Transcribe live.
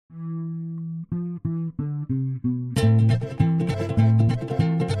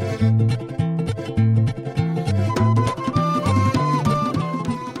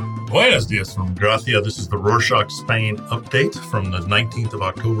Buenos dias from Gracia. This is the Rorschach Spain update from the 19th of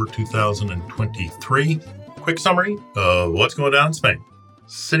October, 2023. Quick summary of what's going down in Spain.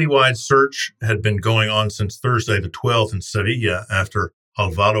 Citywide search had been going on since Thursday the 12th in Sevilla after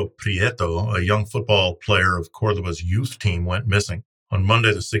Alvaro Prieto, a young football player of Cordoba's youth team, went missing. On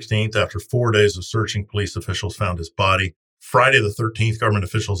Monday the 16th, after 4 days of searching, police officials found his body. Friday the 13th, government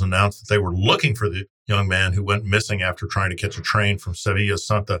officials announced that they were looking for the young man who went missing after trying to catch a train from Sevilla's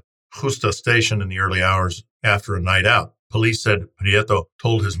Santa Justa station in the early hours after a night out. Police said Prieto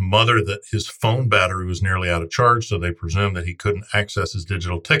told his mother that his phone battery was nearly out of charge, so they presumed that he couldn't access his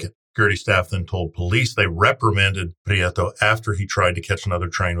digital ticket. Security staff then told police they reprimanded Prieto after he tried to catch another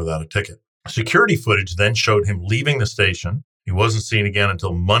train without a ticket. Security footage then showed him leaving the station. He wasn't seen again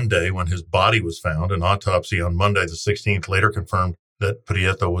until Monday when his body was found. An autopsy on Monday the 16th later confirmed that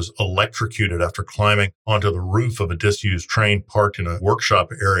Prieto was electrocuted after climbing onto the roof of a disused train parked in a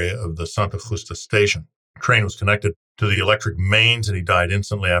workshop area of the Santa Justa station. The train was connected to the electric mains and he died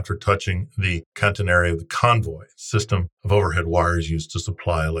instantly after touching the catenary of the convoy, a system of overhead wires used to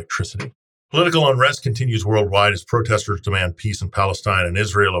supply electricity. Political unrest continues worldwide as protesters demand peace in Palestine and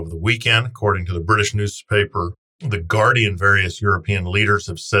Israel over the weekend. According to the British newspaper The Guardian, various European leaders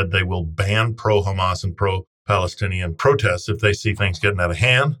have said they will ban pro-Hamas and pro-Palestinian protests if they see things getting out of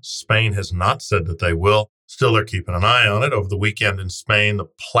hand. Spain has not said that they will. Still, they're keeping an eye on it. Over the weekend in Spain, the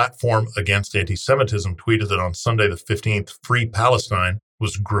Platform Against Anti-Semitism tweeted that on Sunday the 15th, Free Palestine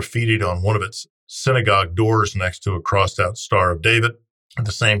was graffitied on one of its synagogue doors next to a crossed-out Star of David. At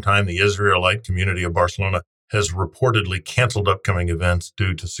the same time, the Israelite community of Barcelona has reportedly canceled upcoming events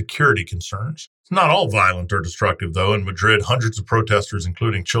due to security concerns. It's not all violent or destructive, though. In Madrid, hundreds of protesters,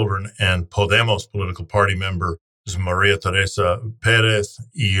 including children and Podemos political party members Maria Teresa Perez,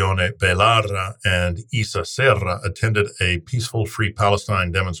 Ione Belarra, and Isa Serra attended a peaceful Free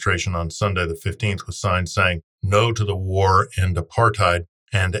Palestine demonstration on Sunday the 15th with signs saying, "No to the war, end apartheid,"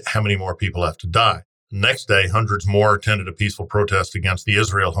 and "How many more people have to die?" Next day, hundreds more attended a peaceful protest against the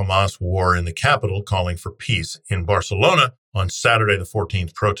Israel-Hamas war in the capital, calling for peace. In Barcelona, on Saturday the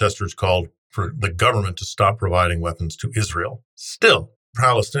 14th, protesters called for the government to stop providing weapons to Israel. Still,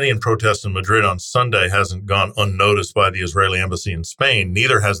 Palestinian protests in Madrid on Sunday hasn't gone unnoticed by the Israeli embassy in Spain.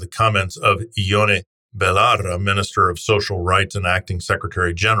 Neither has the comments of Ione Belarra, Minister of Social Rights and Acting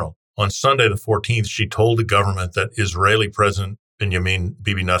Secretary General. On Sunday the 14th, she told the government that Israeli President Benjamin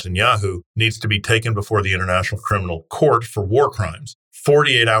Bibi Netanyahu needs to be taken before the International Criminal Court for war crimes.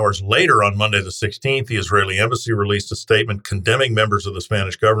 48 hours later, on Monday the 16th, the Israeli embassy released a statement condemning members of the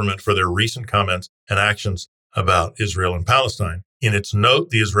Spanish government for their recent comments and actions about Israel and Palestine. In its note,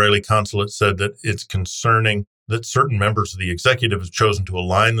 the Israeli consulate said that it's concerning that certain members of the executive have chosen to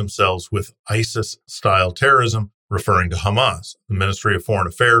align themselves with ISIS-style terrorism, referring to Hamas. The Ministry of Foreign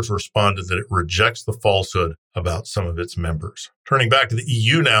Affairs responded that it rejects the falsehood about some of its members. Turning back to the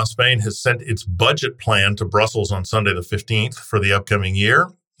EU now, Spain has sent its budget plan to Brussels on Sunday the 15th for the upcoming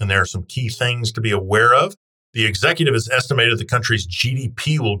year, and there are some key things to be aware of. The executive has estimated the country's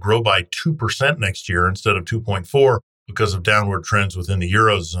GDP will grow by 2% next year instead of 2.4% because of downward trends within the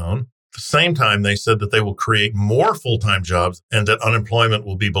Eurozone. At the same time, they said that they will create more full-time jobs and that unemployment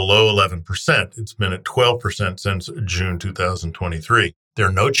will be below 11%. It's been at 12% since June 2023. There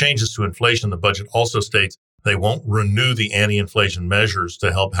are no changes to inflation. The budget also states they won't renew the anti-inflation measures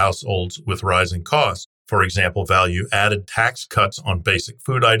to help households with rising costs. For example, value-added tax cuts on basic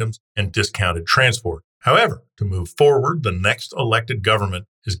food items and discounted transport. However, to move forward, the next elected government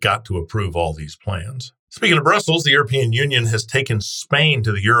has got to approve all these plans. Speaking of Brussels, the European Union has taken Spain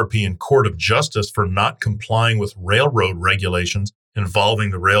to the European Court of Justice for not complying with railroad regulations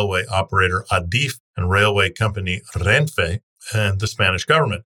involving the railway operator Adif and railway company Renfe and the Spanish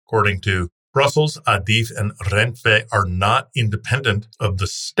government. According to Brussels, Adif and Renfe are not independent of the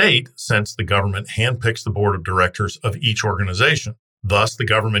state since the government handpicks the board of directors of each organization. Thus, the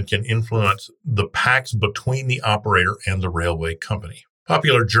government can influence the pacts between the operator and the railway company.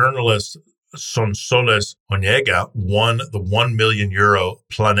 Popular journalist Sonsoles Onega won the €1 million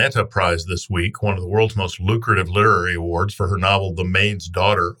Planeta Prize this week, one of the world's most lucrative literary awards, for her novel The Maid's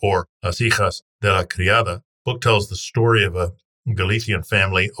Daughter, or Las Hijas de la Criada. The book tells the story of a Galician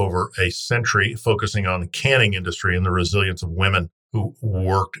family over a century, focusing on the canning industry and the resilience of women who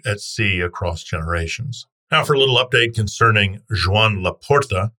worked at sea across generations. Now for a little update concerning Joan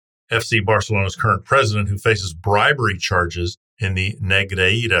Laporta, FC Barcelona's current president, who faces bribery charges in the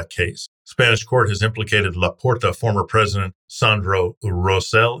Negreira case. Spanish court has implicated Laporta, former president Sandro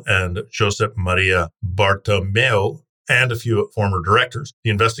Rosell, and Josep Maria Bartomeu and a few former directors. The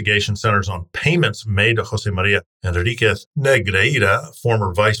investigation centers on payments made to Jose Maria Enriquez Negreira,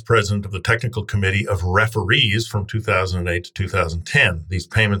 former vice president of the Technical Committee of Referees from 2008 to 2010. These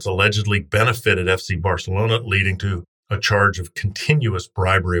payments allegedly benefited FC Barcelona, leading to a charge of continuous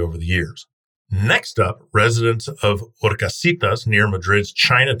bribery over the years. Next up, residents of Orcasitas near Madrid's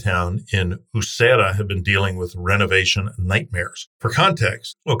Chinatown in Usera have been dealing with renovation nightmares. For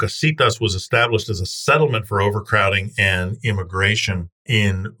context, Orcasitas was established as a settlement for overcrowding and immigration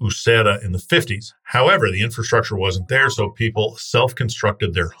in Usera in the 50s. However, the infrastructure wasn't there, so people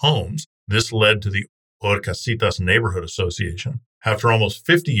self-constructed their homes. This led to the Orcasitas Neighborhood Association. After almost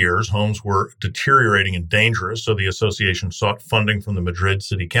 50 years, homes were deteriorating and dangerous, so the association sought funding from the Madrid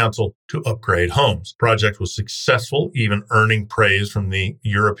City Council to upgrade homes. The project was successful, even earning praise from the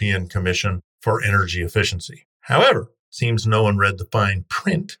European Commission for Energy Efficiency. However, it seems no one read the fine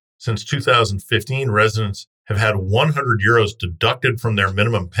print. Since 2015, residents have had 100 euros deducted from their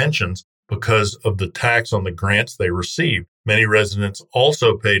minimum pensions because of the tax on the grants they received. Many residents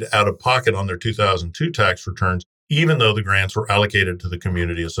also paid out of pocket on their 2002 tax returns, even though the grants were allocated to the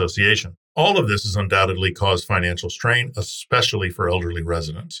community association. All of this has undoubtedly caused financial strain, especially for elderly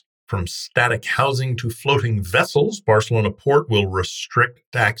residents. From static housing to floating vessels, Barcelona Port will restrict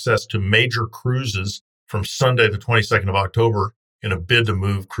access to major cruises from Sunday, the 22nd of October, in a bid to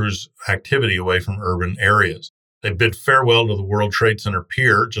move cruise activity away from urban areas. They bid farewell to the World Trade Center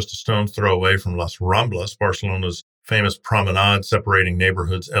Pier, just a stone's throw away from Las Ramblas, Barcelona's famous promenade separating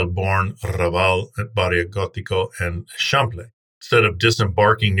neighborhoods El Born, Raval, Barrio Gótico, and Eixample. Instead of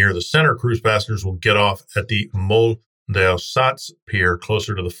disembarking near the center, cruise passengers will get off at the Mol d'Ossats Pier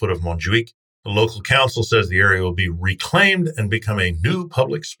closer to the foot of Montjuic. The local council says the area will be reclaimed and become a new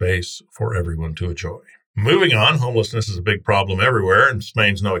public space for everyone to enjoy. Moving on, homelessness is a big problem everywhere, and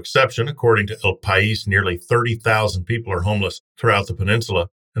Spain's no exception. According to El País, nearly 30,000 people are homeless throughout the peninsula,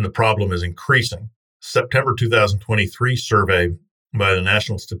 and the problem is increasing. September 2023 survey by the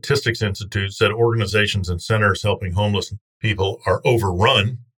National Statistics Institute said organizations and centers helping homeless people are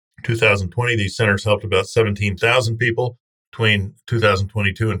overrun. In 2020, these centers helped about 17,000 people. Between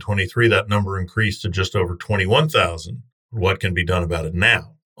 2022 and 23, that number increased to just over 21,000. What can be done about it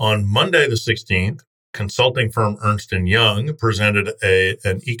now? On Monday, the 16th, consulting firm Ernst & Young presented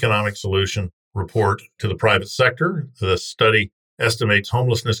an economic solution report to the private sector. The study estimates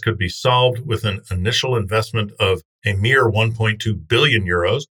homelessness could be solved with an initial investment of a mere 1.2 billion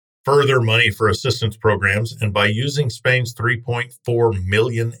euros, further money for assistance programs, and by using Spain's 3.4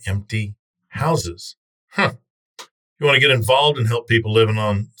 million empty houses. You want to get involved and help people living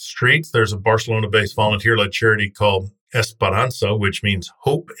on streets? There's a Barcelona-based volunteer-led charity called Esperanza, which means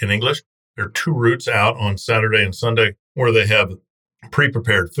hope in English. There are 2 routes out on Saturday and Sunday where they have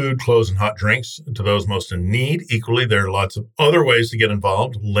pre-prepared food, clothes, and hot drinks to those most in need. Equally, there are lots of other ways to get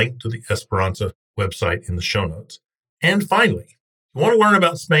involved, linked to the Esperanza website in the show notes. And finally, if you want to learn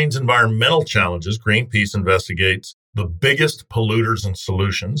about Spain's environmental challenges, Greenpeace investigates the biggest polluters and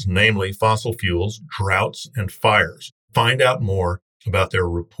solutions, namely fossil fuels, droughts, and fires. Find out more about their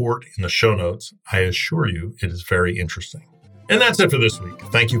report in the show notes. I assure you it is very interesting. And that's it for this week.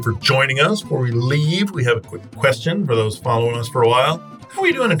 Thank you for joining us. Before we leave, we have a quick question for those following us for a while. How are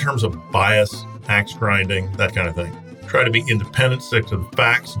we doing in terms of bias, axe grinding, that kind of thing? Try to be independent, stick to the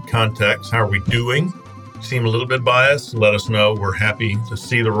facts and context. How are we doing? Seem a little bit biased? Let us know. We're happy to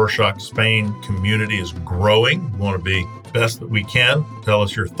see the Rorschach Spain community is growing. We want to be best that we can. Tell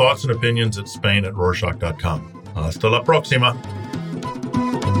us your thoughts and opinions at spain@rorschach.com. Hasta la próxima.